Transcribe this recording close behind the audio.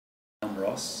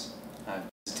Ross. I've been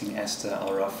visiting Aster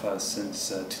Al Rafa since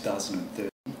 2013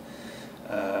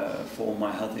 for all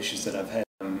my health issues that I've had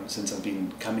since I've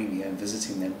been coming here and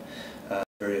visiting them.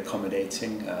 Very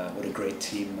accommodating. What a great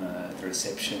team. The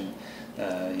reception,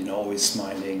 always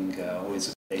smiling,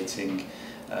 always accommodating.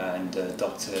 And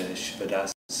Dr.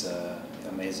 Shivadas is an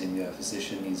amazing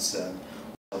physician. He's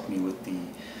helped me with the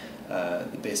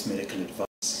best medical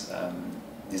advice.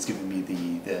 He's given me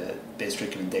the best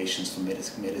recommendations for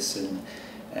medicine,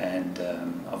 and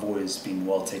I've always been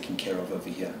well taken care of over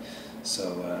here.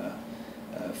 So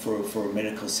for a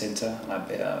medical center,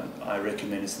 I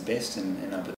recommend it's the best,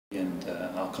 and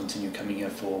I'll continue coming here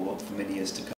for many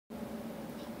years to come.